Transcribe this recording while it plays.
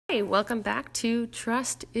Hey, welcome back to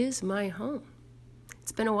Trust is My Home.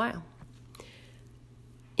 It's been a while.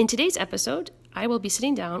 In today's episode, I will be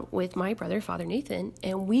sitting down with my brother, Father Nathan,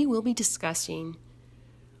 and we will be discussing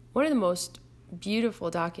one of the most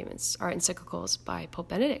beautiful documents, our encyclicals by Pope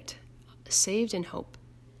Benedict, Saved in Hope.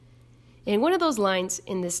 And one of those lines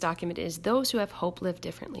in this document is, those who have hope live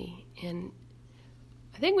differently. And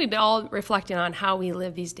I think we've been all reflecting on how we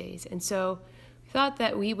live these days. And so we thought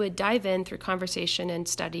that we would dive in through conversation and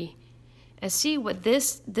study and see what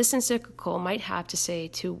this encyclical might have to say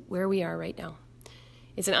to where we are right now.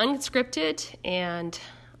 It's an unscripted and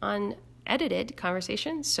unedited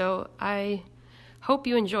conversation, so I hope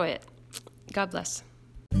you enjoy it. God bless.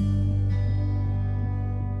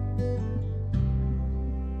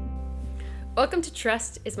 Welcome to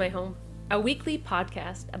Trust is My Home, a weekly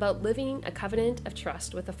podcast about living a covenant of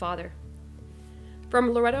trust with the Father.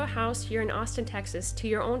 From Loretto House here in Austin, Texas, to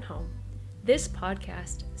your own home, this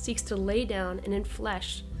podcast seeks to lay down and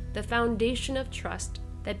enflesh the foundation of trust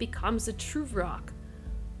that becomes the true rock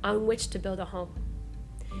on which to build a home.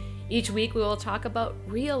 Each week we will talk about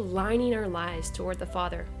realigning our lives toward the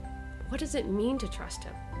Father. What does it mean to trust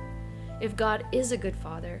Him? If God is a good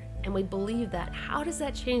Father, and we believe that, how does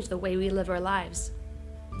that change the way we live our lives?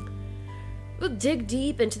 We'll dig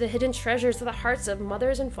deep into the hidden treasures of the hearts of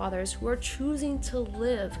mothers and fathers who are choosing to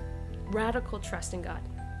live radical trust in God,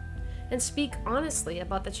 and speak honestly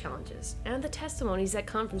about the challenges and the testimonies that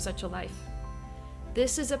come from such a life.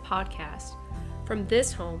 This is a podcast from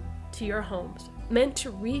this home to your homes, meant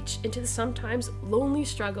to reach into the sometimes lonely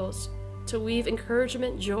struggles, to weave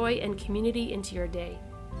encouragement, joy, and community into your day.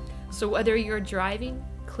 So whether you're driving,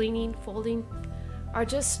 cleaning, folding, or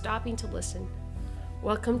just stopping to listen,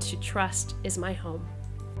 welcome to Trust is My Home.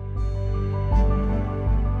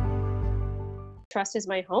 Trust is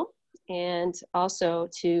My Home, and also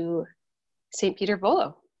to St. Peter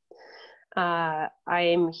Volo.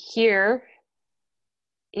 I'm here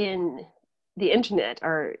in the internet,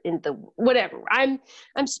 or in the whatever. I'm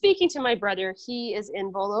speaking to my brother. He is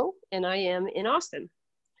in Volo, and I am in Austin.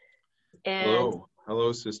 And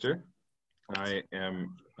Hello, sister. I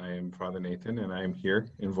am Father Nathan, and I am here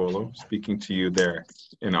in Volo, speaking to you there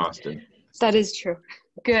in Austin. That is true.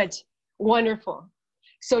 Good, wonderful.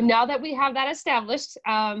 So now that we have that established,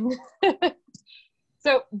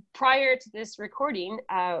 so prior to this recording,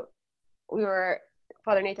 Father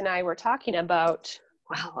Nathan and I were talking about,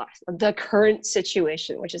 the current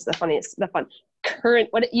situation, which is current,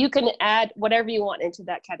 what you can add whatever you want into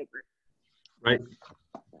that category. Right.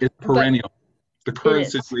 It's perennial. The current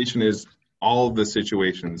situation is all the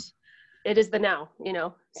situations. It is the now,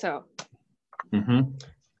 so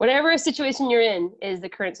whatever situation you're in is the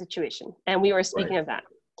current situation. And we were speaking of that.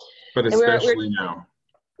 But especially now.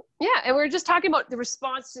 Yeah, and we're just talking about the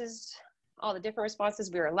responses, all the different responses.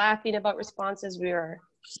 We were laughing about responses.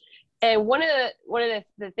 And one of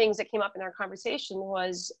the things that came up in our conversation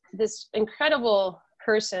was this incredible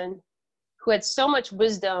person who had so much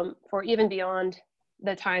wisdom for even beyond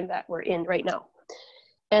the time that we're in right now.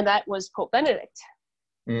 And that was Pope Benedict.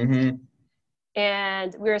 Mm-hmm.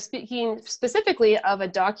 And we were speaking specifically of a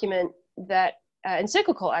document that,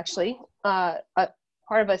 encyclical actually, part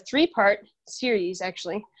of a 3-part series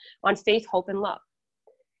actually, on faith, hope, and love.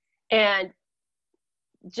 And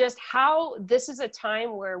just how this is a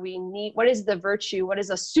time where we need, what is the virtue? What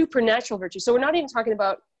is a supernatural virtue? So we're not even talking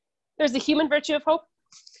about, there's the human virtue of hope.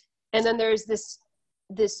 And then there's this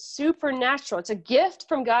supernatural, it's a gift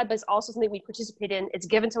from God, but it's also something we participate in. It's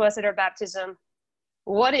given to us at our baptism.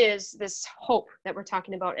 What is this hope that we're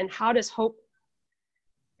talking about, and how does hope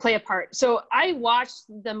play a part? So I watched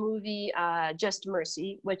the movie Just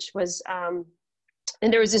Mercy, which was, and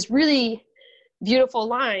there was this really beautiful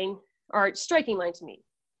line, or striking line to me,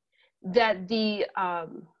 that the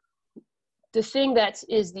thing that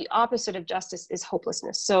is the opposite of justice is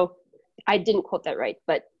hopelessness. So I didn't quote that right,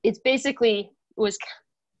 but it's basically was,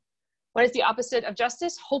 what is the opposite of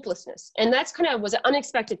justice? Hopelessness. And that's was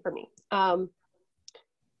unexpected for me.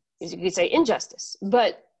 As you could say, injustice.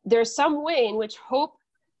 But there's some way in which hope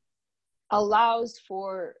allows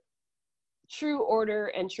for true order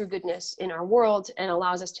and true goodness in our world and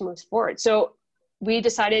allows us to move forward. So we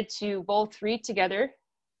decided to both read together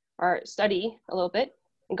or study a little bit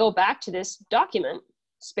and go back to this document,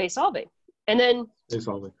 Spe Salvi, and then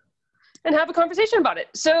and have a conversation about it.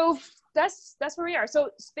 So that's where we are.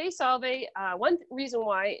 So Spe Salvi, one reason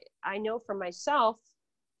why I know for myself,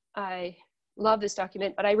 I love this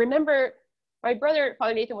document, but I remember my brother,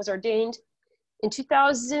 Father Nathan, was ordained in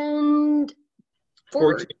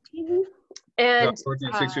 2014. And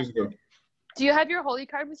 6 years ago. Do you have your holy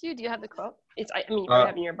card with you? Do you have the quote? You probably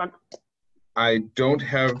have in your bump. I don't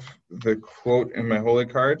have the quote in my holy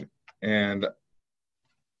card, and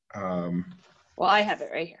Well, I have it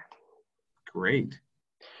right here. great.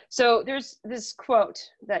 So there's this quote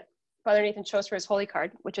that Father Nathan chose for his holy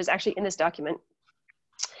card, which is actually in this document.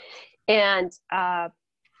 And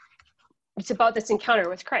it's about this encounter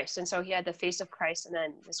with Christ. And so he had the face of Christ and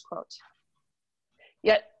then this quote.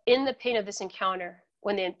 Yet in the pain of this encounter,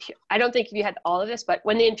 I don't think you had all of this, but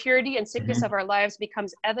when the impurity and sickness of our lives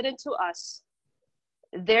becomes evident to us,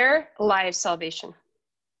 there lies salvation.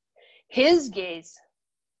 His gaze,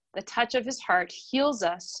 the touch of his heart, heals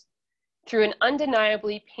us through an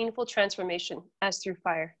undeniably painful transformation as through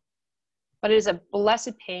fire. But it is a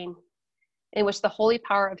blessed pain in which the holy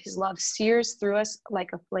power of his love sears through us like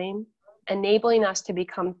a flame, enabling us to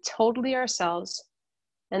become totally ourselves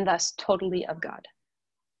and thus totally of God.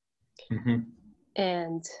 Mm-hmm.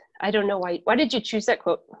 And I don't know why did you choose that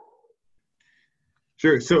quote?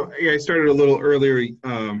 Sure. So yeah, I started a little earlier,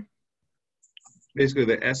 basically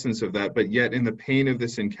the essence of that, but yet in the pain of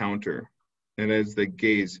this encounter, and as the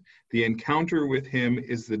gaze, the encounter with him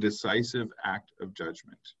is the decisive act of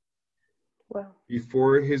judgment. Wow.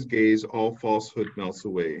 Before his gaze, all falsehood melts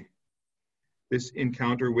away. This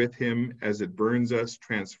encounter with him, as it burns us,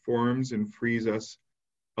 transforms and frees us,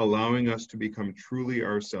 allowing us to become truly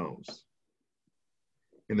ourselves.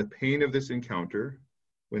 In the pain of this encounter,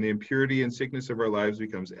 when the impurity and sickness of our lives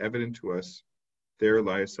becomes evident to us, there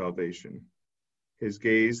lies salvation. His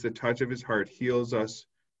gaze, the touch of his heart, heals us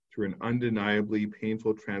through an undeniably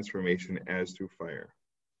painful transformation as through fire.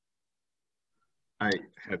 I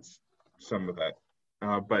had some of that,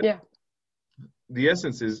 but yeah. The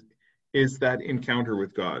essence is that encounter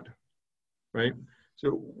with God, right?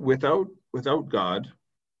 So without God,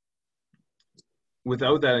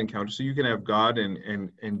 without that encounter, so you can have God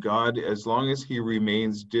and God, as long as he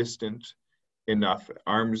remains distant enough,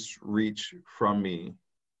 arm's reach from me,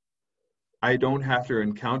 I don't have to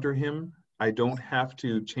encounter him. I don't have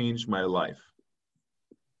to change my life,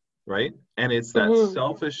 right? And it's that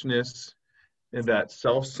selfishness and that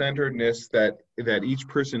self-centeredness that each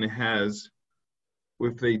person has,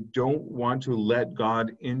 if they don't want to let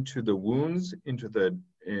God into the wounds, into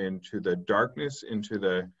the darkness, into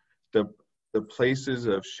the places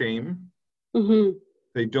of shame.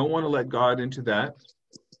 They don't want to let God into that.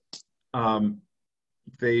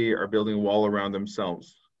 They are building a wall around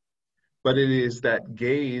themselves. But it is that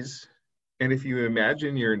gaze, and if you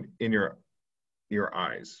imagine in your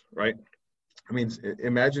eyes, right? I mean,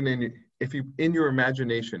 imagine in your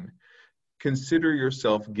imagination, consider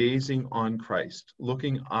yourself gazing on Christ,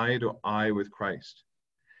 looking eye to eye with Christ,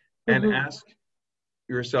 and ask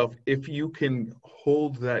yourself if you can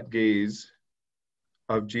hold that gaze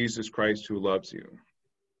of Jesus Christ who loves you.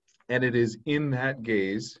 And it is in that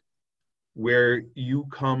gaze where you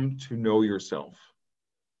come to know yourself.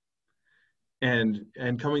 And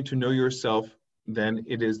coming to know yourself, then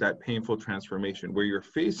it is that painful transformation where you're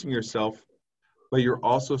facing yourself, but you're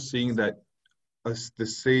also seeing that the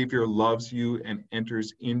Savior loves you and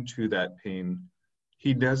enters into that pain.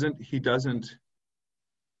 He's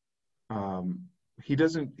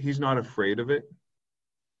not afraid of it.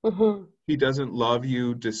 He doesn't love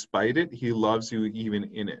you despite it. He loves you even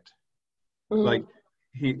in it. Like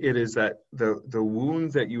it is that the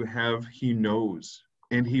wounds that you have, he knows,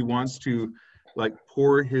 and he wants to like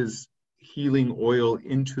pour his healing oil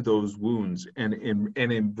into those wounds and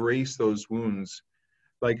embrace those wounds,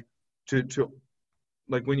 like to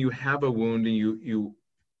like when you have a wound and you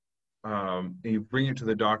bring it to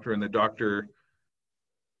the doctor, and the doctor,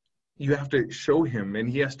 you have to show him, and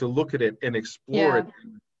he has to look at it and explore it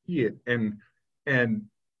and see it, and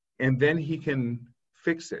then he can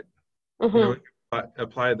fix it.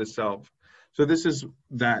 Apply the self. So this is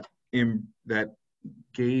that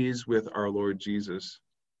gaze with our Lord Jesus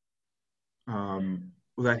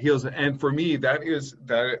that heals. And for me, I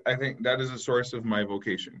think that is a source of my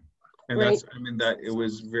vocation. And that's, I mean, that it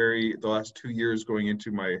was the last 2 years going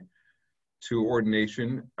into my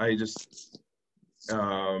ordination, I just,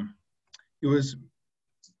 it was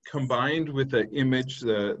combined with the image,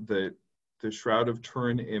 the Shroud of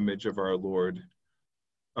Turin image of our Lord,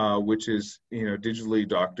 which is, digitally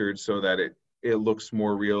doctored so that it looks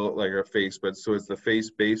more real, like a face, but so it's the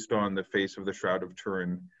face based on the face of the Shroud of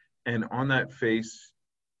Turin. And on that face,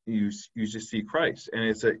 you just see Christ, and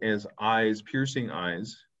it's his eyes, piercing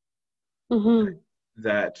eyes,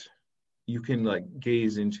 that you can like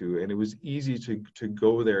gaze into. And it was easy to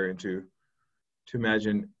go there and to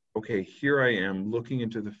imagine, okay, here I am looking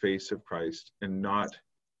into the face of Christ and not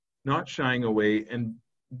shying away. And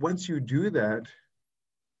once you do that,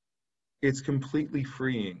 it's completely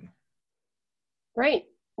freeing. Right.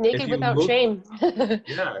 Naked without shame.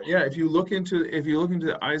 If you look into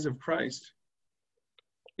the eyes of Christ,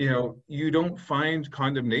 you don't find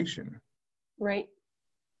condemnation. Right.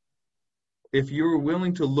 If you're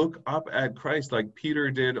willing to look up at Christ like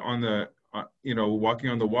Peter did on the walking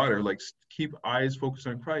on the water, like keep eyes focused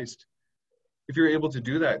on Christ. If you're able to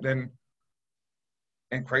do that, then,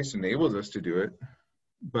 and Christ enables us to do it,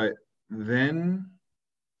 but then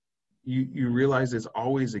you realize it's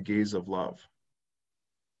always a gaze of love.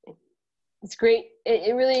 It's great.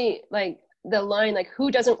 It really, like the line, like, who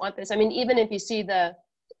doesn't want this? I mean, even if you see a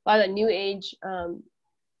lot of the New Age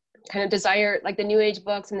kind of desire, like the New Age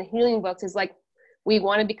books and the healing books, is like, we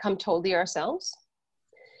want to become totally ourselves.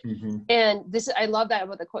 Mm-hmm. And I love that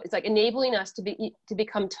about the quote. It's like enabling us to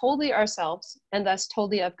become totally ourselves and thus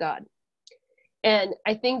totally of God. And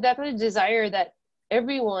I think that's a desire that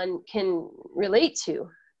everyone can relate to.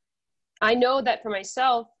 I know that for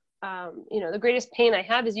myself, the greatest pain I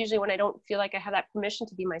have is usually when I don't feel like I have that permission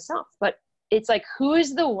to be myself. But it's like, who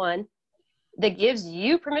is the one that gives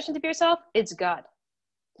you permission to be yourself? It's God.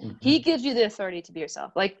 Mm-hmm. He gives you the authority to be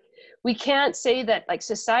yourself. Like, we can't say that, like,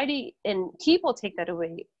 society and people take that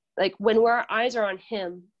away. Like, when our eyes are on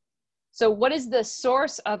him. So what is the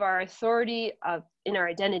source of our authority in our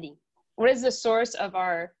identity? What is the source of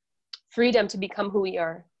our freedom to become who we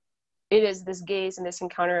are? It is this gaze and this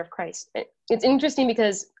encounter of Christ. It's interesting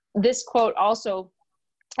because this quote also,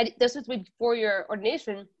 this was before your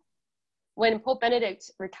ordination, when Pope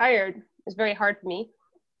Benedict retired. It was very hard for me.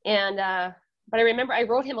 And, but I remember I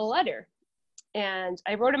wrote him a letter. And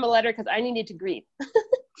I wrote him a letter because I needed to grieve.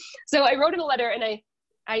 So I wrote him a letter, and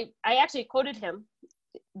I actually quoted him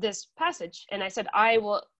this passage, and I said, I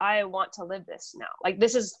want to live this now. Like,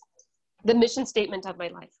 this is the mission statement of my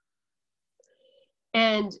life.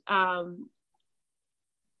 And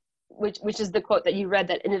which is the quote that you read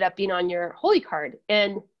that ended up being on your holy card.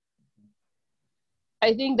 And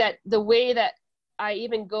I think that the way that I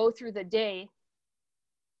even go through the day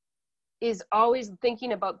is always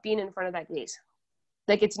thinking about being in front of that gaze.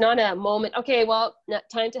 Like, it's not a moment, okay, well, not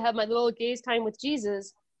time to have my little gaze time with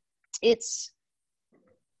Jesus. It's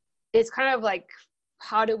kind of like,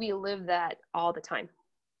 how do we live that all the time?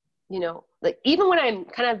 Like, even when I'm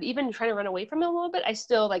kind of even trying to run away from it a little bit, I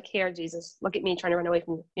still like, here, Jesus, look at me trying to run away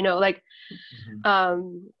from you, like,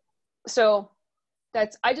 mm-hmm. So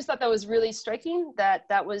I just thought that was really striking,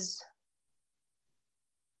 that was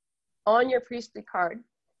on your priestly card.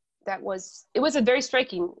 It was a very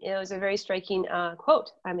striking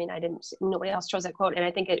quote. I mean, nobody else chose that quote. And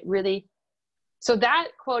I think it really, so that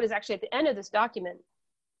quote is actually at the end of this document,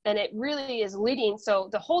 and it really is leading. So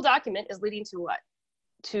the whole document is leading to what?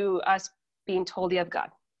 To us being totally of God.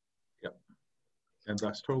 Yep. And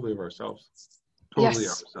thus totally of ourselves. Totally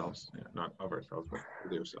yes. ourselves. Yeah, not of ourselves, but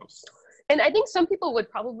totally ourselves. And I think some people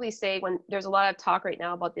would probably say, when there's a lot of talk right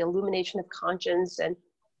now about the illumination of conscience, and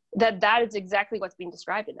that is exactly what's being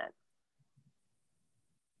described in that.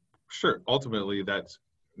 Sure. Ultimately, that's,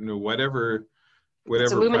 whatever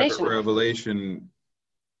private revelation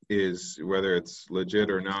is, whether it's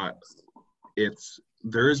legit or not,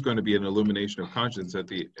 there is going to be an illumination of conscience at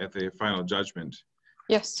the final judgment.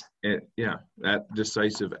 Yes. That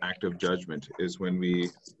decisive act of judgment is when we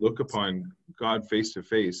look upon God face to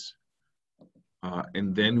face,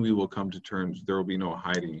 and then we will come to terms. There will be no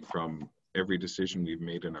hiding from every decision we've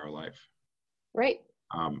made in our life. Right.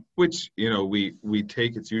 Which, we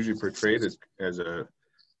take, it's usually portrayed as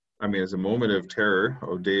a moment of terror,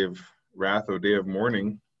 a day of wrath, a day of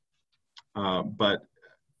mourning. But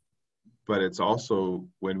it's also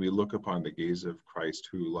when we look upon the gaze of Christ,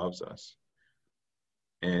 who loves us,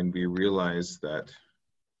 and we realize that,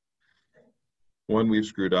 one, we've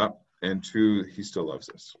screwed up, and two, he still loves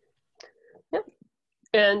us. Yep.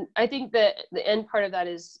 And I think that the end part of that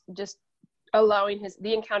is just allowing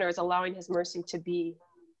the encounter is allowing his mercy to be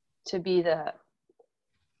the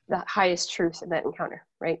highest truth in that encounter,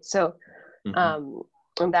 right? So, mm-hmm.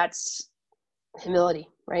 And that's humility,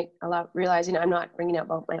 right? Realizing I'm not bringing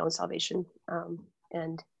about my own salvation.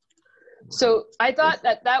 And so I thought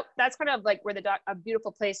that's kind of like where a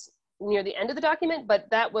beautiful place near the end of the document, but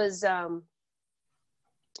that was,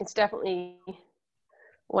 it's definitely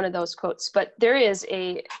one of those quotes. But there is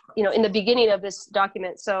in the beginning of this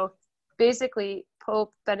document, so basically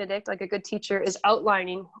Pope Benedict, like a good teacher, is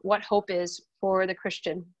outlining what hope is for the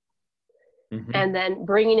Christian, mm-hmm. and then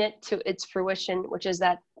bringing it to its fruition, which is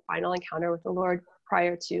that final encounter with the Lord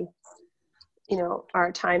prior to,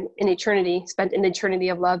 our time in eternity, spent in eternity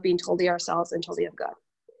of love, being totally ourselves and totally of God.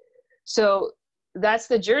 So that's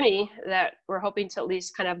the journey that we're hoping to at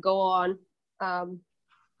least kind of go on,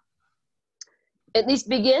 at least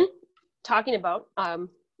begin talking about.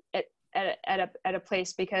 at a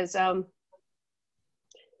place, because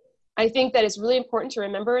I think that it's really important to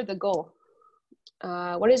remember the goal.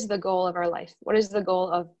 What is the goal of our life? What is the goal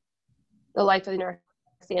of the life of our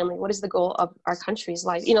family? What is the goal of our country's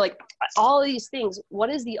life? Like all of these things, what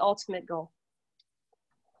is the ultimate goal?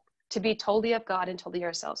 To be totally of God and totally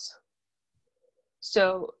ourselves.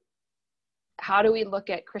 So how do we look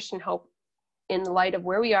at Christian hope in the light of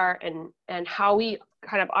where we are and how we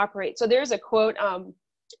kind of operate? So there's a quote,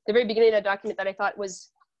 the very beginning of that document, that I thought was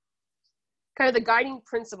kind of the guiding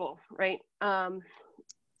principle, right?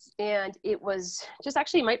 And it was just,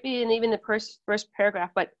 actually might be in even the first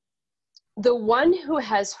paragraph, but the one who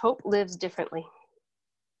has hope lives differently.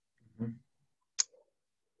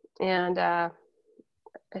 Mm-hmm. And I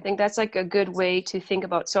think that's like a good way to think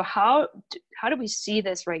about. So how do we see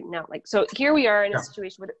this right now? Like, so here we are in a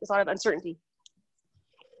situation with a lot of uncertainty,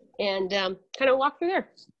 and kind of walk through there.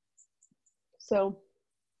 So.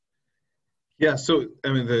 Yeah, so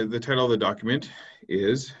I mean, the title of the document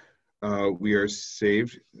is "We Are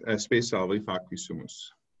Saved, Spe Salvi Facti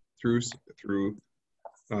Sumus." Through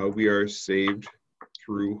we are saved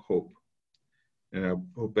through hope. And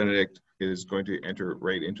Pope Benedict is going to enter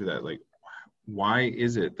right into that. Like, why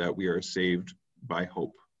is it that we are saved by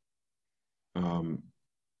hope?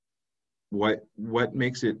 What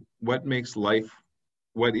makes it? What makes life?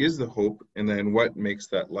 What is the hope? And then what makes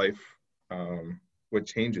that life? What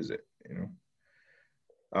changes it?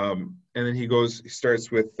 And then he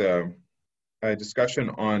starts with a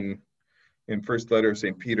discussion in first letter of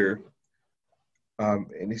St. Peter,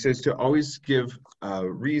 and he says to always give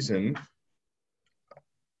reason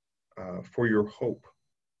for your hope.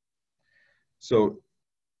 So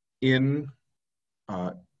in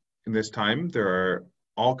this time, there are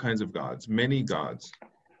all kinds of gods, many gods,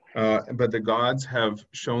 but the gods have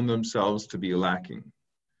shown themselves to be lacking,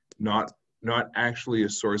 not actually a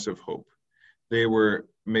source of hope. They were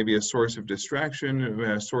maybe a source of distraction,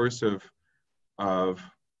 a source of calling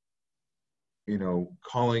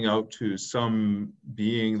out to some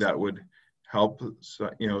being that would help,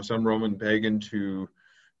 some Roman pagan to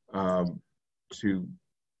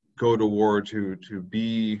go to war, to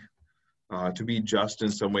be just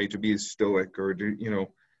in some way, to be stoic, or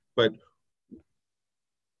but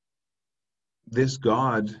this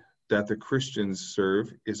God that the Christians serve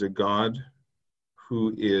is a God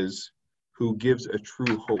who gives a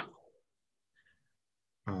true hope,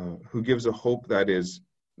 who gives a hope that is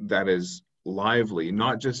lively,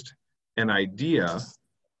 not just an idea,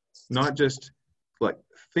 not just like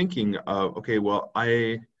thinking of, okay, well,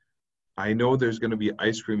 I know there's going to be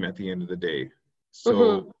ice cream at the end of the day, so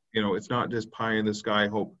mm-hmm. It's not just pie in the sky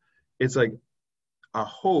hope. It's like a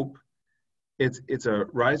hope. It's a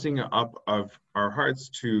rising up of our hearts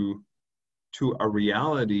to a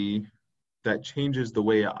reality that changes the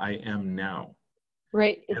way I am now,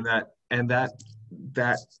 right? And that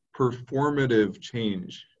performative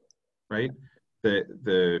change, right?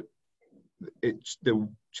 The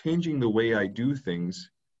changing the way I do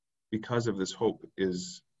things because of this hope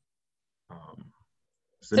is.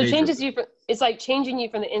 So it changes you. It's like changing you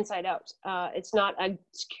from the inside out. It's not a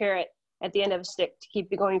carrot at the end of a stick to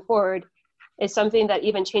keep you going forward. It's something that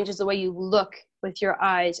even changes the way you look with your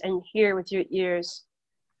eyes and hear with your ears.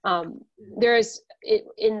 There's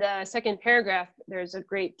in the second paragraph, there's a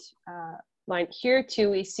great line. Here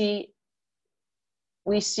too, we see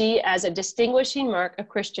as a distinguishing mark of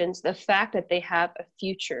Christians the fact that they have a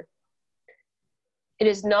future. It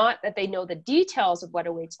is not that they know the details of what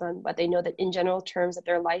awaits them, but they know that in general terms that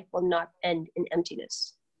their life will not end in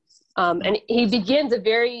emptiness. And he begins the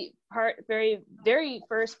very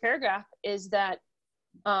first paragraph is that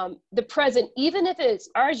the present, even if it's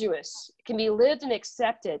arduous, can be lived and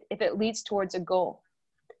accepted if it leads towards a goal.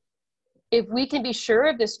 If we can be sure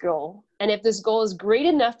of this goal, and if this goal is great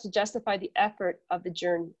enough to justify the effort of the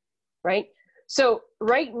journey, right? So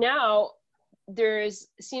right now,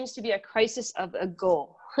 seems to be a crisis of a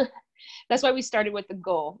goal. That's why we started with the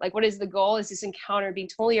goal. Like, what is the goal? Is this encounter being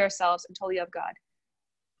totally ourselves and totally of God.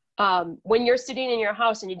 When you're sitting in your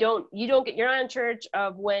house and you're not in charge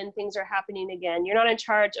of when things are happening again. You're not in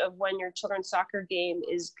charge of when your children's soccer game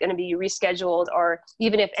is going to be rescheduled, or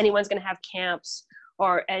even if anyone's going to have camps,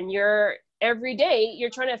 and you're every day you're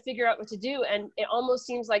trying to figure out what to do. And it almost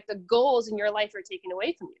seems like the goals in your life are taken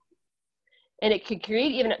away from you. And it could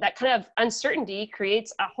create even that kind of uncertainty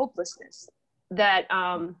creates a hopelessness that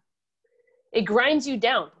it grinds you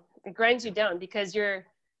down. It grinds you down because we're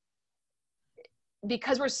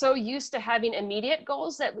so used to having immediate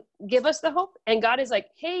goals that give us the hope. And God is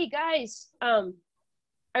like, hey guys,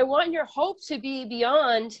 I want your hope to be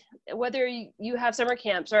beyond whether you have summer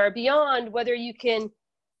camps, or beyond whether you can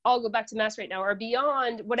all go back to mass right now, or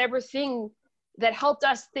beyond whatever thing that helped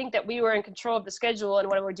us think that we were in control of the schedule and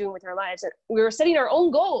what we're doing with our lives. And we were setting our own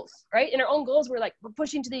goals, right? And our own goals, we're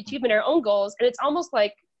pushing to the achievement of our own goals. And it's almost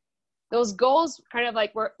like those goals kind of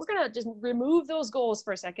like, we're going to just remove those goals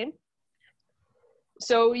for a second.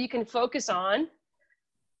 So you can focus on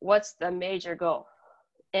what's the major goal.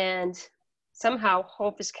 And somehow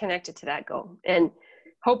hope is connected to that goal. And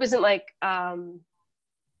hope isn't like,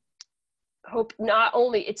 hope not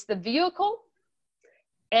only it's the vehicle,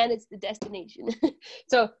 and it's the destination.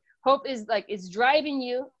 So hope is like, it's driving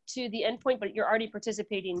you to the end point, but you're already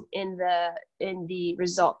participating in the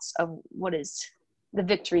results of what is the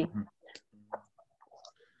victory.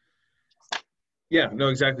 Yeah, no,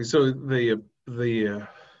 exactly. So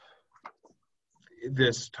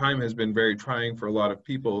this time has been very trying for a lot of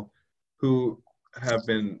people who have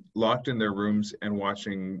been locked in their rooms and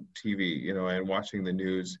watching TV, you know, and watching the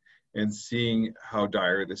news and seeing how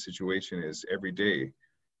dire the situation is every day.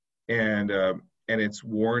 And it's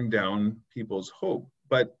worn down people's hope,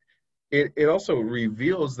 but it also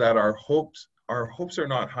reveals that our hopes are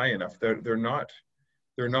not high enough. They're not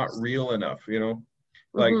real enough. You know,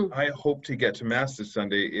 like I hope to get to mass this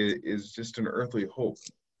Sunday is just an earthly hope.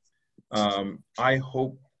 I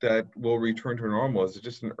hope that we'll return to normal is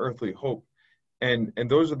just an earthly hope, and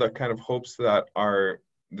those are the kind of hopes that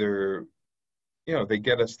they're, you know, they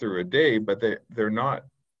get us through a day, but they don't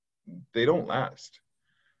last.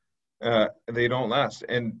 They don't last.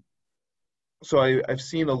 And so I've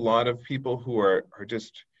seen a lot of people who are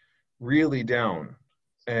just really down,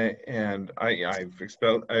 and I've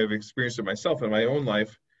experienced it myself in my own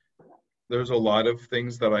life. There's a lot of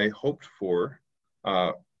things that I hoped for,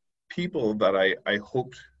 people that I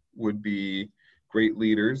hoped would be great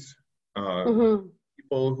leaders, people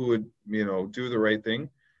who would, you know, do the right thing,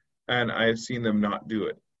 and I've seen them not do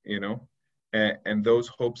it, you know, and those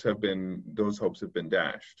hopes have been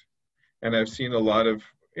dashed. And I've seen a lot of,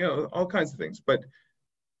 you know, all kinds of things, but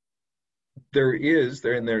there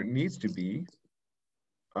needs to be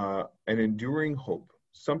an enduring hope,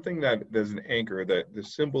 something that there's an anchor, that the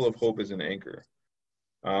symbol of hope is an anchor,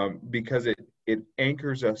 because it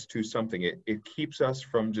anchors us to something. It keeps us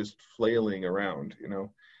from just flailing around, you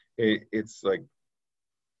know. It's like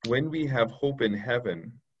when we have hope in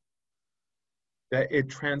heaven, that it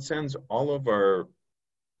transcends all of our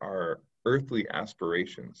earthly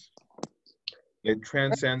aspirations. It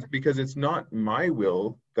transcends, because it's not my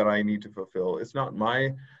will that I need to fulfill. It's not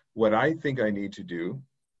what I think I need to do.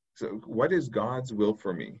 So what is God's will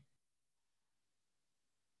for me?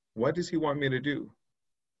 What does he want me to do?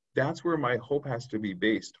 That's where my hope has to be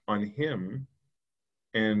based on him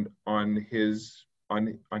and on his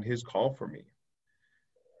call for me.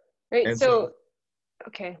 Right. And so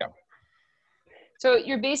okay. Yeah. So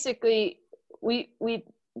you're basically,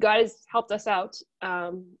 God has helped us out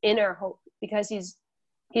in our hope, because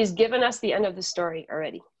he's given us the end of the story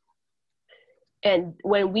already. And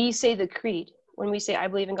when we say the creed, when we say, I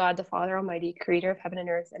believe in God, the Father Almighty, creator of heaven and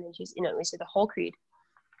earth, and in Jesus, you know, we say the whole creed,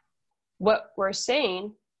 what we're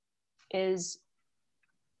saying is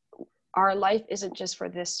our life isn't just for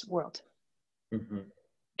this world.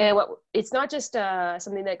 And it's not just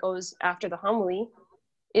something that goes after the homily.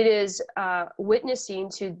 It is witnessing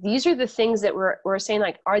to, these are the things that we're saying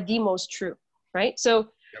like are the most true, right? So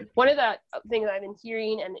one of the things I've been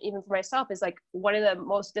hearing, and even for myself, is like one of the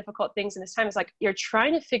most difficult things in this time is like you're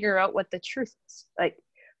trying to figure out what the truth is, like,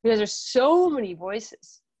 because there's so many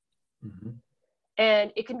voices,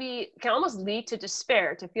 and it can almost lead to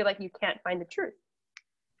despair, to feel like you can't find the truth.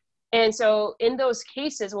 And so in those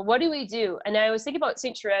cases, well, what do we do? And I was thinking about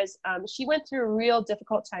Saint Therese. She went through a real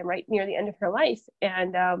difficult time right near the end of her life,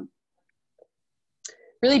 and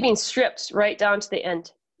really being stripped right down to the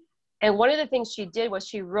end. And one of the things she did was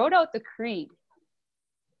she wrote out the creed,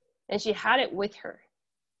 and she had it with her.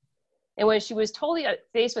 And when she was totally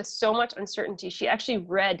faced with so much uncertainty, she actually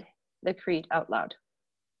read the creed out loud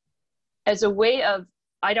as a way of,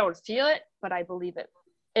 I don't feel it, but I believe it.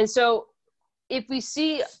 And so if we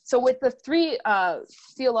see, so with the three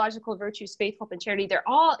theological virtues, faith, hope, and charity, they're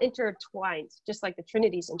all intertwined, just like the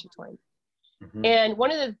Trinity's intertwined. And one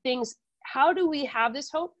of the things, how do we have this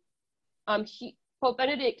hope? Pope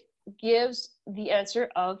Benedict gives the answer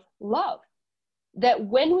of love. That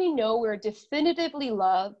when we know we're definitively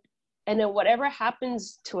loved, and then whatever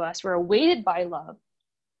happens to us, we're weighted by love,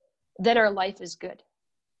 then our life is good.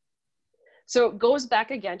 So it goes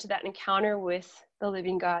back again to that encounter with the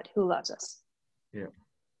living God who loves us. Yeah.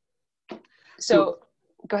 So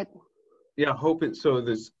go ahead. Yeah, hope is, so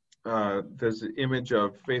there's the image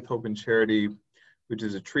of faith, hope, and charity, which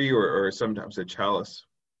is a tree or sometimes a chalice.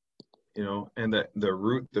 you know, and the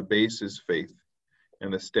root, the base is faith,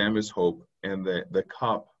 and the stem is hope, and the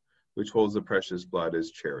cup which holds the precious blood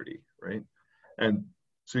is charity, right? And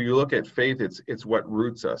so you look at faith, it's what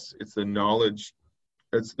roots us. It's the knowledge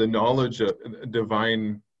of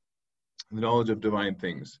divine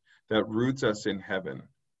things that roots us in heaven,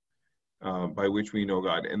 by which we know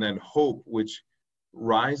God. And then hope, which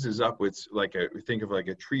rises up. It's like think of like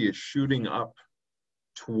a tree is shooting up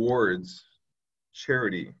towards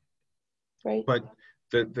charity. Right. But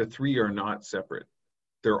the three are not separate.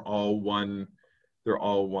 They're all one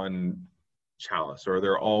chalice, or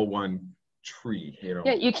they're all one tree, you know.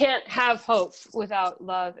 Yeah, you can't have hope without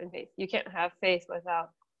love and faith. You can't have faith without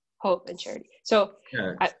hope and charity. So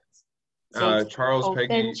Yeah. Faith, Charles hope,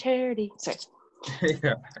 Peggy and charity. Sorry.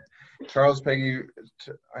 Yeah. Charles Peggy,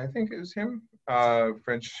 I think it was him,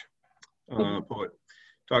 French poet,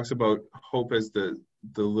 talks about hope as the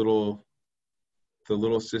little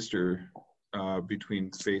sister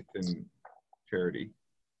between faith and charity.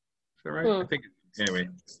 Is that right? I think, anyway.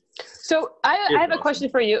 So I have a question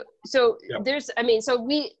for you. So Yep. so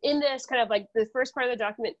we, in this kind of like the first part of the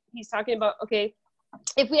document, he's talking about, okay,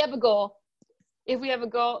 if we have a goal,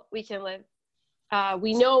 we can live.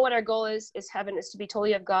 We know what our goal is heaven, is to be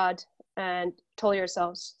totally of God and totally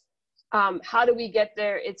ourselves. How do we get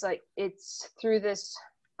there? It's through this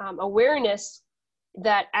awareness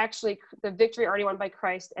that actually the victory already won by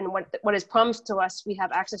Christ, and what is promised to us, we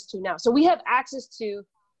have access to now. So we have access to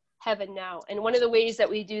heaven now. And one of the ways that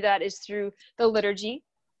we do that is through the liturgy.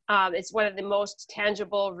 It's one of the most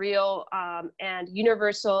tangible, real, and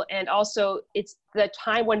universal. And also it's the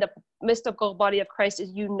time when the mystical body of Christ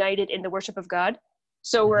is united in the worship of God.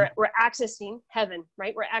 So we're accessing heaven,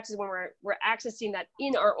 right? We're accessing that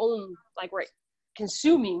in our own, like we're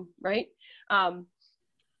consuming, right?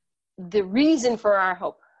 The reason for our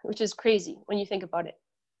hope, which is crazy when you think about it.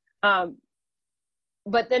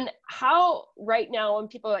 But then how right now, when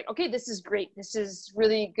people are like, okay, this is great, this is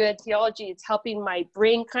really good theology, it's helping my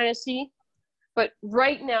brain kind of see. But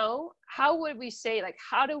right now, how would we say, like,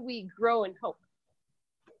 how do we grow in hope?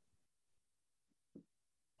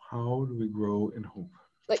 How do we grow in hope?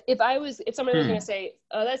 Like if somebody was going to say,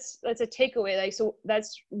 oh, that's a takeaway, like, so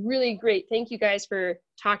that's really great. Thank you guys for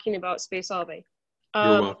talking about Spe Salve.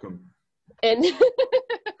 You're welcome. And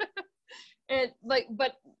and like,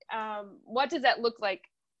 but what does that look like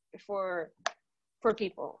for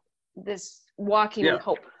people, this walking in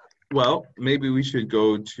hope? Well, maybe we should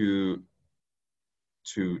go to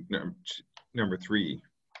number 3.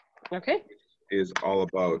 Okay. Is all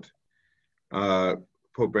about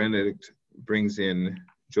Pope Benedict brings in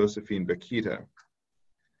Josephine Bakhita.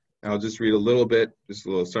 I'll just read a little bit, just a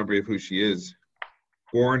little summary of who she is.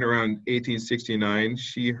 Born around 1869,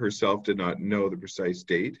 she herself did not know the precise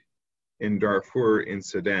date, in Darfur in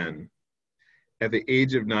Sudan. At the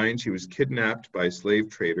age of 9, she was kidnapped by slave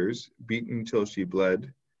traders, beaten till she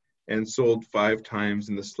bled, and sold 5 times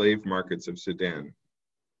in the slave markets of Sudan.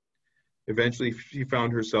 Eventually, she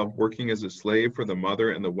found herself working as a slave for the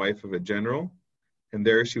mother and the wife of a general, and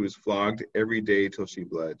there she was flogged every day till she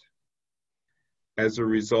bled. As a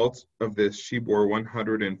result of this, she bore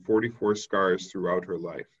 144 scars throughout her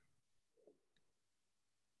life.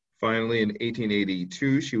 Finally, in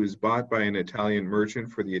 1882, she was bought by an Italian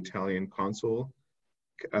merchant for the Italian consul,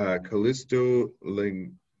 Callisto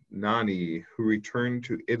Legnani, who returned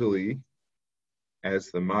to Italy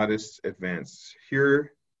as the Mahdists advanced.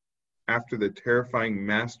 Here, after the terrifying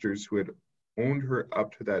masters who had owned her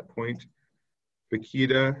up to that point,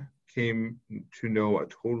 Bakhita came to know a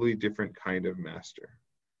totally different kind of master.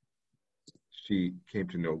 She came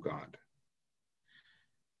to know God.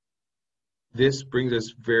 This brings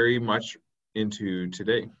us very much into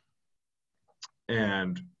today.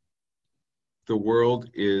 And the world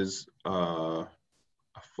is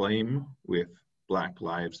aflame with Black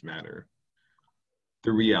Lives Matter.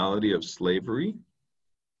 The reality of slavery,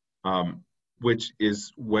 which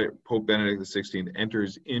is what Pope Benedict XVI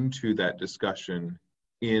enters into that discussion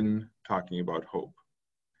in talking about hope.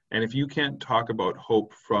 And if you can't talk about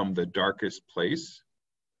hope from the darkest place,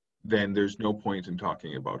 then there's no point in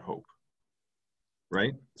talking about hope,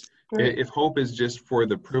 right? If hope is just for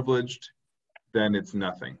the privileged, then it's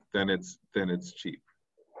nothing. Then it's cheap.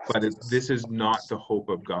 But this is not the hope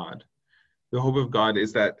of God. The hope of God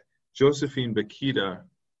is that Josephine Bakhita,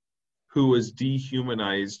 who was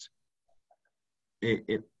dehumanized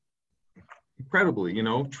incredibly,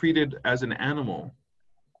 treated as an animal,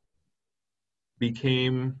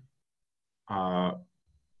 became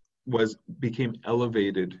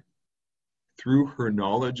elevated through her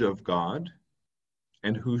knowledge of God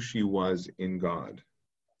and who she was in God.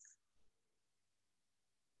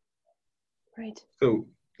 Right. So,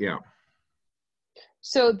 yeah.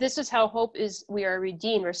 So this is how hope is, we are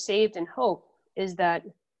redeemed, we're saved in hope, is that,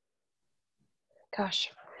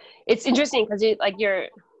 gosh, it's interesting because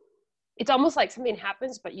it's almost like something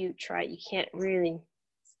happens, but you can't really,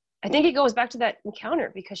 I think it goes back to that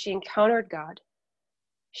encounter, because she encountered God.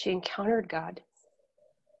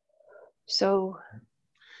 So,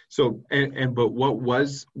 but what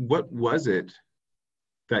was it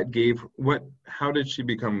that gave, how did she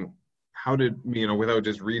become, without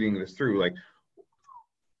just reading this through, like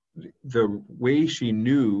the way she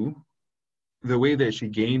knew, the way that she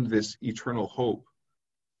gained this eternal hope,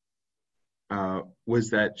 was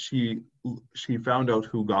that she found out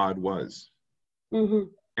who God was, mm-hmm.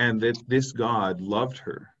 and that this God loved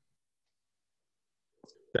her,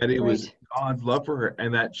 that it was God's love for her,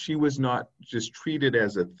 and that she was not just treated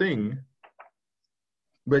as a thing,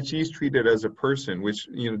 but she's treated as a person, which,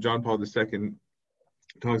 John Paul II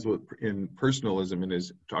talks about in personalism, and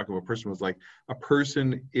is talking about person was like, a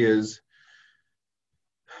person is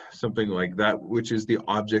something like that which is the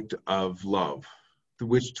object of love, to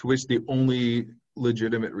which the only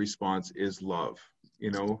legitimate response is love,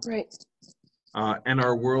 Right. And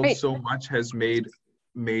our world so much has made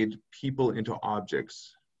people into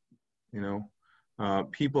objects.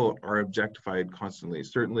 People are objectified constantly,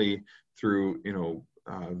 certainly through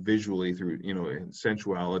visually, through in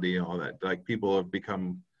sensuality and all that. Like, people have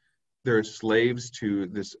become, they're slaves to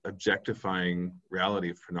this objectifying reality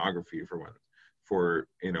of pornography, for one,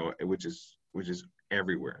 which is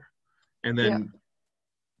everywhere. And then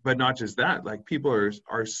but not just that, like, people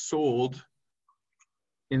are sold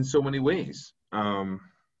in so many ways.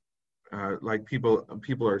 Like,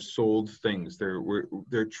 people are sold things.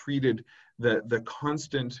 They're treated, the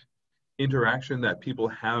constant interaction that people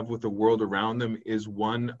have with the world around them is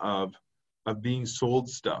one of being sold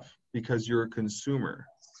stuff, because you're a consumer.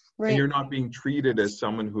 Right. And you're not being treated as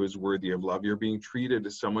someone who is worthy of love. You're being treated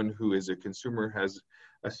as someone who is a consumer, has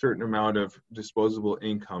a certain amount of disposable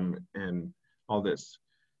income and all this,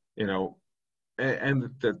 and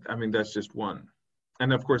that, that's just one.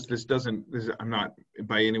 And of course, I'm not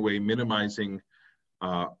by any way minimizing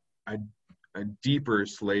a deeper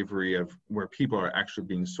slavery of where people are actually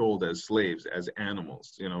being sold as slaves, as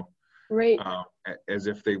animals, right, as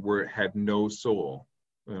if they had no soul,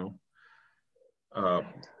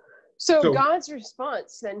 So God's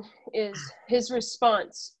response then is his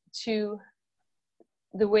response to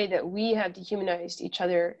the way that we have dehumanized each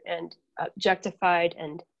other and objectified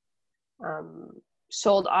and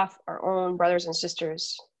sold off our own brothers and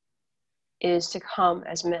sisters, is to come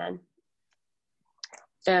as man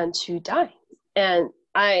and to die. And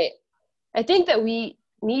I think that we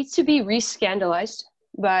need to be re-scandalized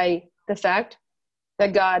by the fact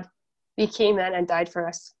that God became man and died for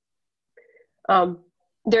us.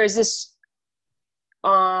 There's this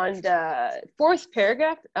on the fourth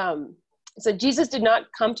paragraph. It said, Jesus did not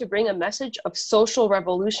come to bring a message of social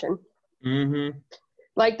revolution, mm-hmm.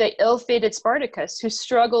 like the ill-fated Spartacus, whose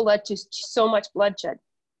struggle led to so much bloodshed.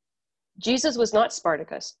 Jesus was not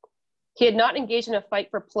Spartacus. He had not engaged in a fight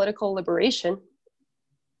for political liberation,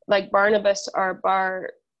 like Barnabas or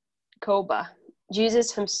Bar Kokhba.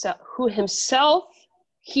 Jesus himself,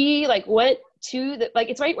 he went to the,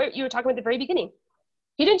 it's right what you were talking about at the very beginning.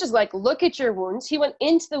 He didn't just look at your wounds. He went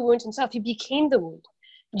into the wound himself. He became the wound.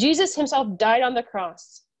 Jesus himself died on the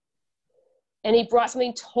cross, and he brought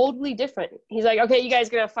something totally different. He's like, okay, you guys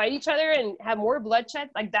are going to fight each other and have more bloodshed?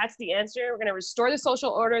 That's the answer? We're going to restore the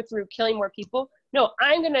social order through killing more people? No,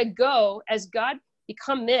 I'm going to go as God,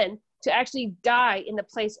 become men, to actually die in the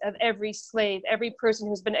place of every slave, every person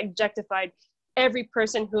who's been objectified, every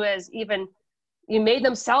person who has even made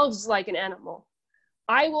themselves like an animal.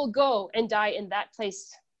 I will go and die in that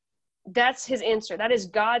place. That's his answer. That is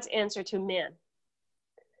God's answer to man.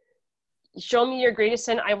 Show me your greatest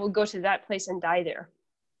sin, I will go to that place and die there.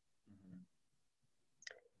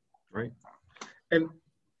 Right. And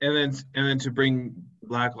then to bring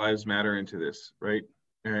Black Lives Matter into this, right?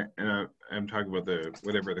 And I'm talking about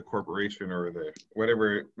the corporation or the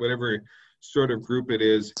whatever sort of group it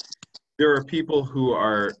is. There are people who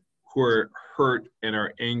are hurt and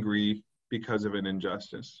are angry because of an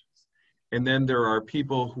injustice. And then there are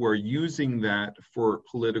people who are using that for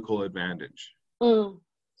political advantage. And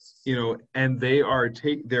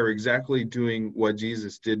they're exactly doing what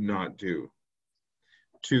Jesus did not do,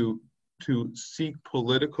 to seek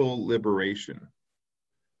political liberation,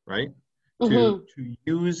 right? Mm-hmm.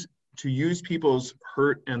 to use people's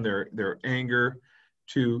hurt and their anger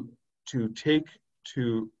to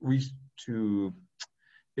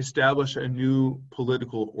establish a new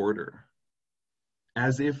political order,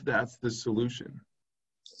 as if that's the solution.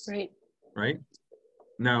 Right. right?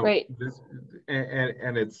 Now, Right. this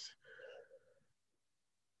and it's.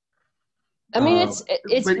 I mean, it's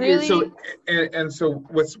But really. so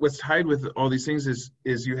what's tied with all these things is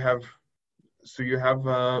you have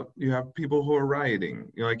people who are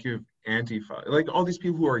rioting, like you have Antifa, like all these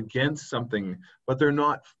people who are against something, but they're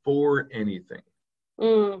not for anything.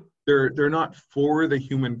 They're not for the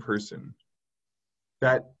human person.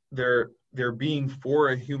 That they're being for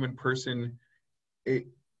a human person, it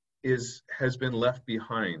has been left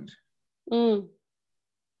behind.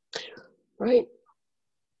 Right.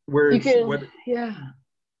 Whereas yeah.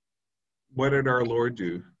 What did our Lord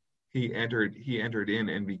do? He entered in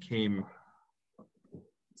and became.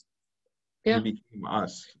 Yeah. He became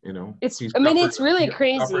us, It's really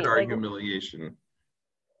crazy. He suffered our humiliation.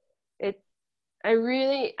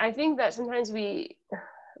 I think that sometimes we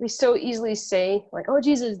so easily say, like, oh,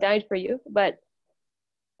 Jesus died for you, but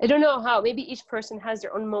I don't know how. Maybe each person has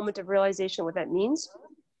their own moment of realization what that means.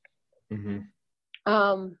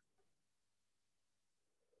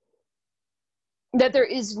 That there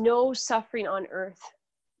is no suffering on earth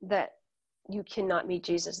that you cannot meet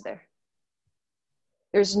Jesus there.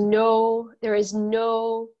 There is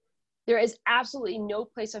absolutely no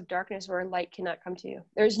place of darkness where light cannot come to you.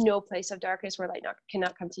 There is no place of darkness where light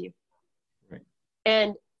cannot come to you. Right.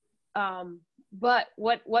 And but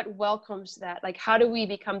what welcomes that? Like, how do we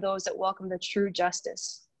become those that welcome the true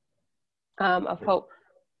justice of hope?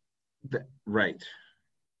 Right.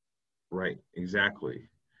 Exactly.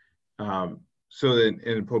 So then,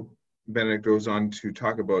 and Pope Benedict goes on to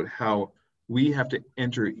talk about how we have to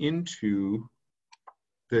enter into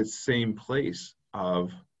the same place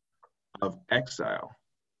of exile.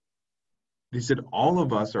 He said all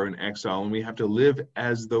of us are in exile, and we have to live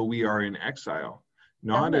as though we are in exile,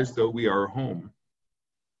 not as though we are home.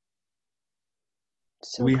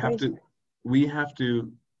 So we crazy. have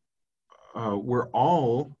to we're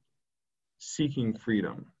all seeking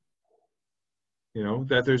freedom.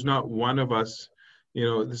 That there's not one of us,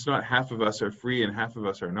 there's not half of us are free and half of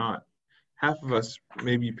us are not. Half of us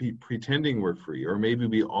may be pretending we're free, or maybe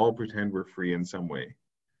we all pretend we're free in some way.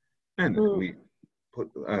 And we put,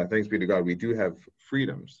 thanks be to God, we do have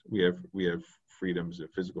freedoms. We have freedoms,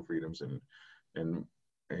 physical freedoms and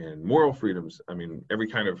moral freedoms. I mean, every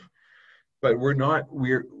kind of, but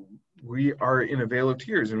we are in a vale of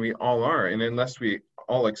tears, and we all are. And unless we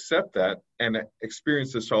all accept that and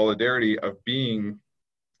experience the solidarity of being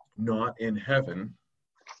not in heaven,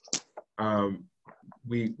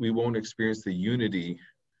 we won't experience the unity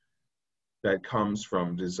that comes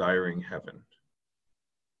from desiring heaven,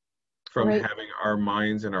 from having our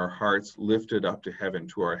minds and our hearts lifted up to heaven,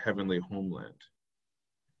 to our heavenly homeland.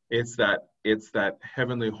 It's that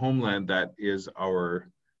heavenly homeland that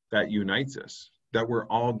unites us, that we're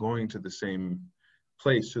all going to the same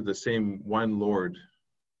place, to the same one Lord.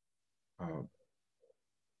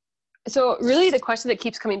 So really the question that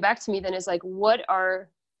keeps coming back to me then is like, what are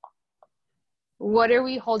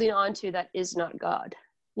we holding on to that is not God?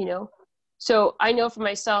 So I know for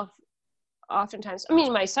myself, oftentimes, I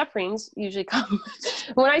mean, my sufferings usually come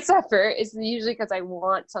when I suffer, it's usually because I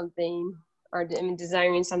want something, or I'm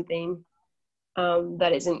desiring something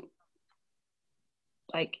that isn't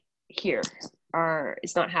like here, or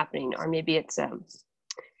it's not happening, or maybe it's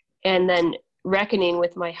and then reckoning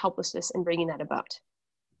with my helplessness and bringing that about.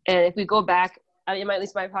 And if we go back, in at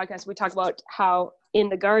least my podcast, we talk about how in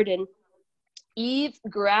the garden, Eve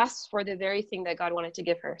grasped for the very thing that God wanted to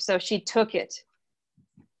give her. So she took it,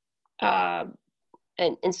 and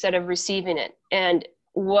instead of receiving it. And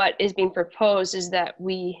what is being proposed is that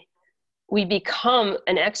we become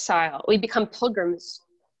an exile. We become pilgrims,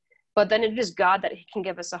 but then it is God that can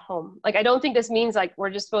give us a home. Like, I don't think this means like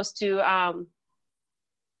we're just supposed to,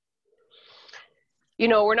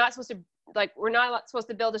 we're not supposed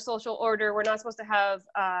to build a social order. We're not supposed to have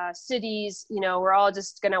cities, we're all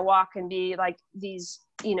just going to walk and be like these,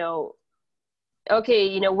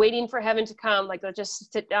 waiting for heaven to come. Like, let's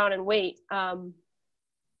just sit down and wait. I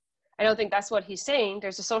don't think that's what he's saying.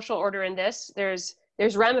 There's a social order in this. There's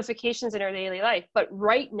ramifications in our daily life. But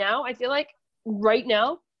right now, I feel like right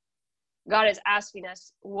now, God is asking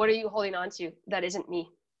us, what are you holding on to that isn't me?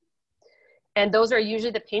 And those are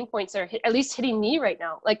usually the pain points that are at least hitting me right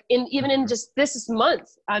now. Like even in just this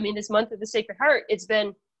month, this month of the Sacred Heart, it's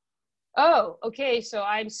been, oh, okay, so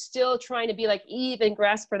I'm still trying to be like Eve and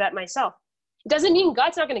grasp for that myself. It doesn't mean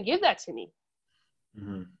God's not going to give that to me.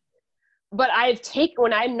 Mm-hmm. But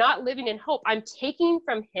when I'm not living in hope, I'm taking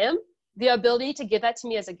from him the ability to give that to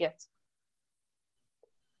me as a gift.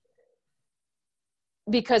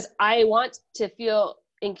 Because I want to feel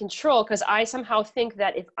in control, because I somehow think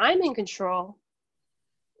that if I'm in control,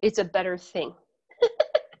 it's a better thing.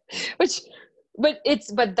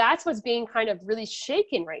 But that's what's being kind of really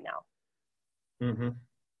shaken right now. Mm-hmm.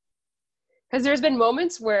 Because there's been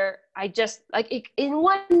moments where I just, like, in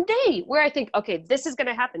one day where I think, okay, this is going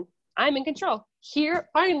to happen. I'm in control. Here,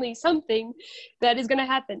 finally, something that is going to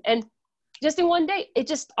happen. And just in one day, it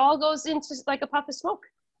just all goes into like a puff of smoke.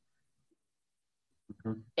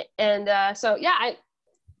 Mm-hmm. And so, yeah,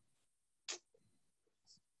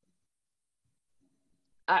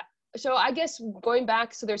 so I guess going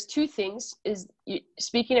back, so there's two things, is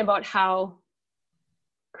speaking about how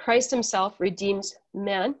Christ himself redeems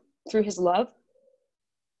man through his love.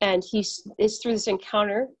 And it's through this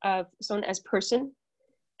encounter of someone as person,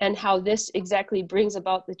 and how this exactly brings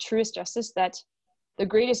about the truest justice, that the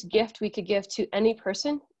greatest gift we could give to any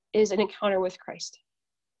person is an encounter with Christ.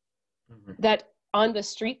 Mm-hmm. That on the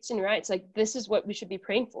streets and riots, like, this is what we should be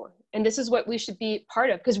praying for. And this is what we should be part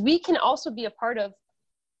of, because we can also be a part of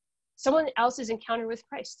someone else's encounter with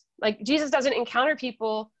Christ. Like, Jesus doesn't encounter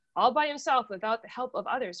people all by himself without the help of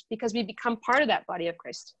others, because we become part of that body of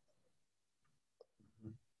Christ.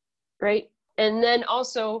 Right? And then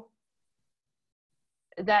also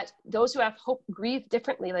that those who have hope grieve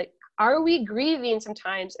differently. Like, are we grieving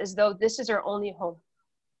sometimes as though this is our only home?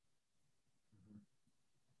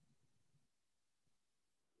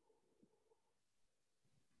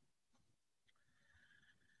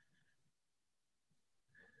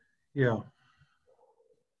 Yeah.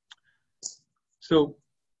 So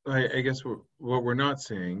I guess what we're not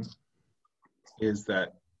saying is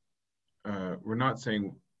that we're not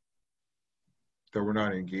saying that we're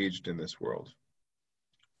not engaged in this world.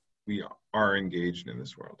 We are engaged in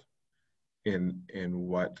this world, in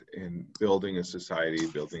building a society,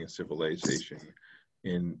 building a civilization,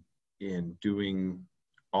 in doing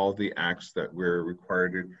all the acts that we're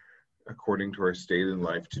required according to our state in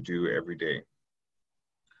life to do every day.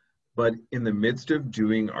 But in the midst of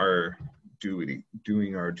doing our duty,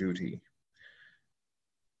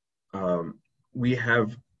 we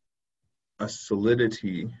have a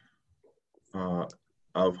solidity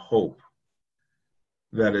of hope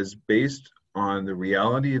that is based on the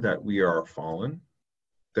reality that we are fallen,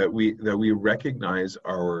 that we recognize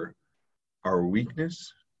our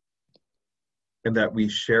weakness, and that we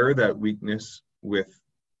share that weakness with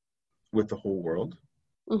the whole world,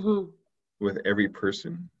 mm-hmm. with every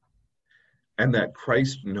person, and that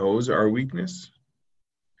Christ knows our weakness,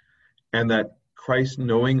 and that Christ,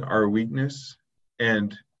 knowing our weakness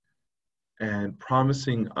and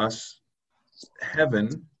promising us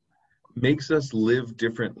heaven, makes us live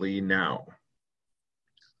differently now.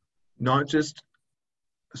 Not just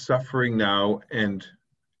suffering now and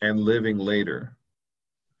living later,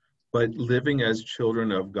 but living as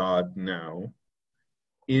children of God now,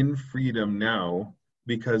 in freedom now,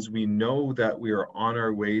 because we know that we are on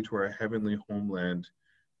our way to our heavenly homeland,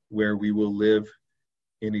 where we will live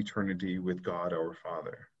in eternity with God our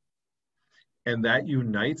Father. And that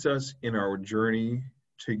unites us in our journey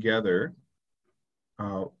together,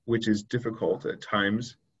 which is difficult at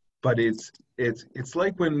times, but it's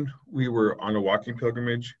like when we were on a walking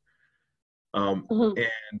pilgrimage, mm-hmm.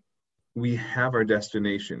 and we have our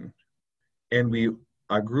destination, and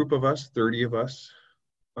a group of us, 30 of us,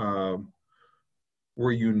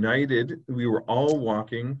 were united. We were all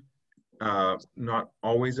walking, not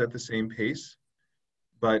always at the same pace,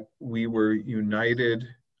 but we were united.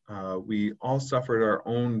 We all suffered our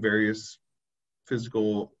own various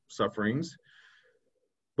physical sufferings,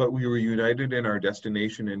 but we were united in our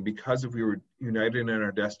destination. And because we were united in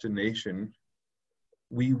our destination,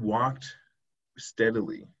 we walked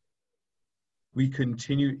steadily. We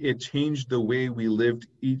continued. It changed the way we lived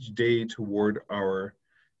each day toward our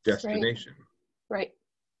destination. Right.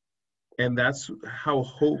 And that's how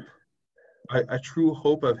hope, a true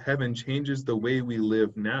hope of heaven, changes the way we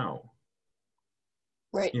live now.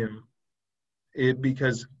 Right. You know,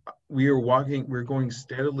 because we're going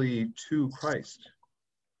steadily to Christ.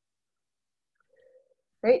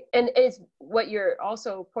 Right. And it's what you're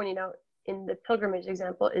also pointing out in the pilgrimage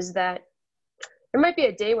example, is that there might be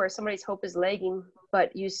a day where somebody's hope is lagging,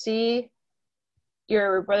 but you see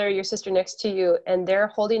your brother, your sister next to you, and they're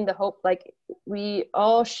holding the hope. Like, we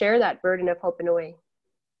all share that burden of hope in a way.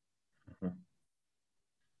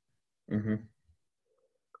 Mm-hmm. Mm-hmm.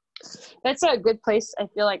 That's a good place, I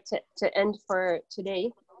feel like, to end for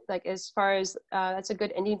today. Like, as far as that's a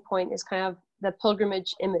good ending point, is kind of the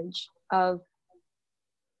pilgrimage image of,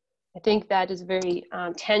 I think that is very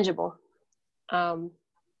tangible.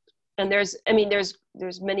 And there's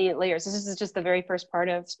many layers. This is just the very first part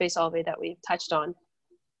of Space Elevate that we've touched on.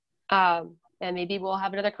 And maybe we'll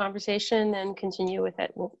have another conversation and continue with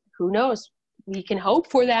it. Well, who knows? we can hope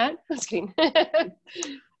for that. Just kidding.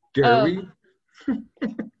 Gary?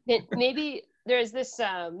 Maybe there's this,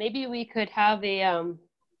 maybe we could have maybe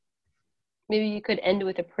you could end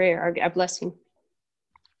with a prayer, a blessing.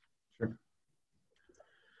 Sure.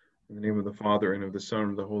 In the name of the Father, and of the Son,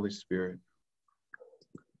 and of the Holy Spirit.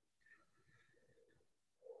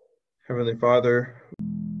 Heavenly Father,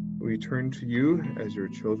 we turn to you as your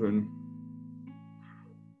children,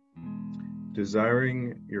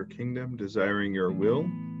 desiring your kingdom, desiring your will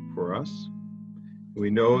for us. We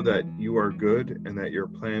know that you are good and that your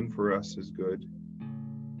plan for us is good.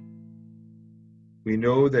 We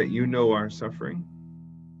know that you know our suffering,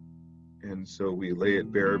 and so we lay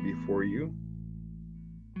it bare before you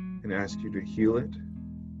and ask you to heal it,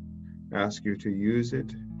 ask you to use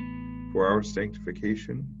it for our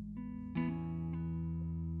sanctification.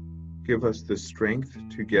 Give us the strength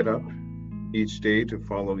to get up each day to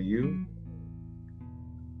follow you.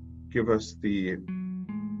 Give us the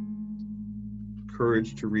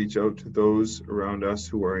courage to reach out to those around us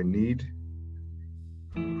who are in need,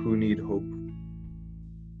 who need hope.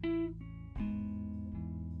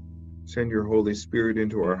 Send your Holy Spirit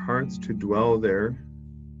into our hearts to dwell there,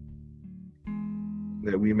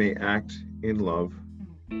 that we may act in love.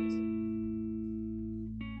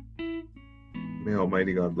 May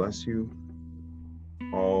Almighty God bless you,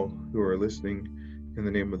 all who are listening, in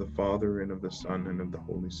the name of the Father, and of the Son, and of the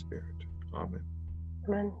Holy Spirit. Amen.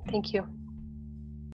 Amen. Thank you.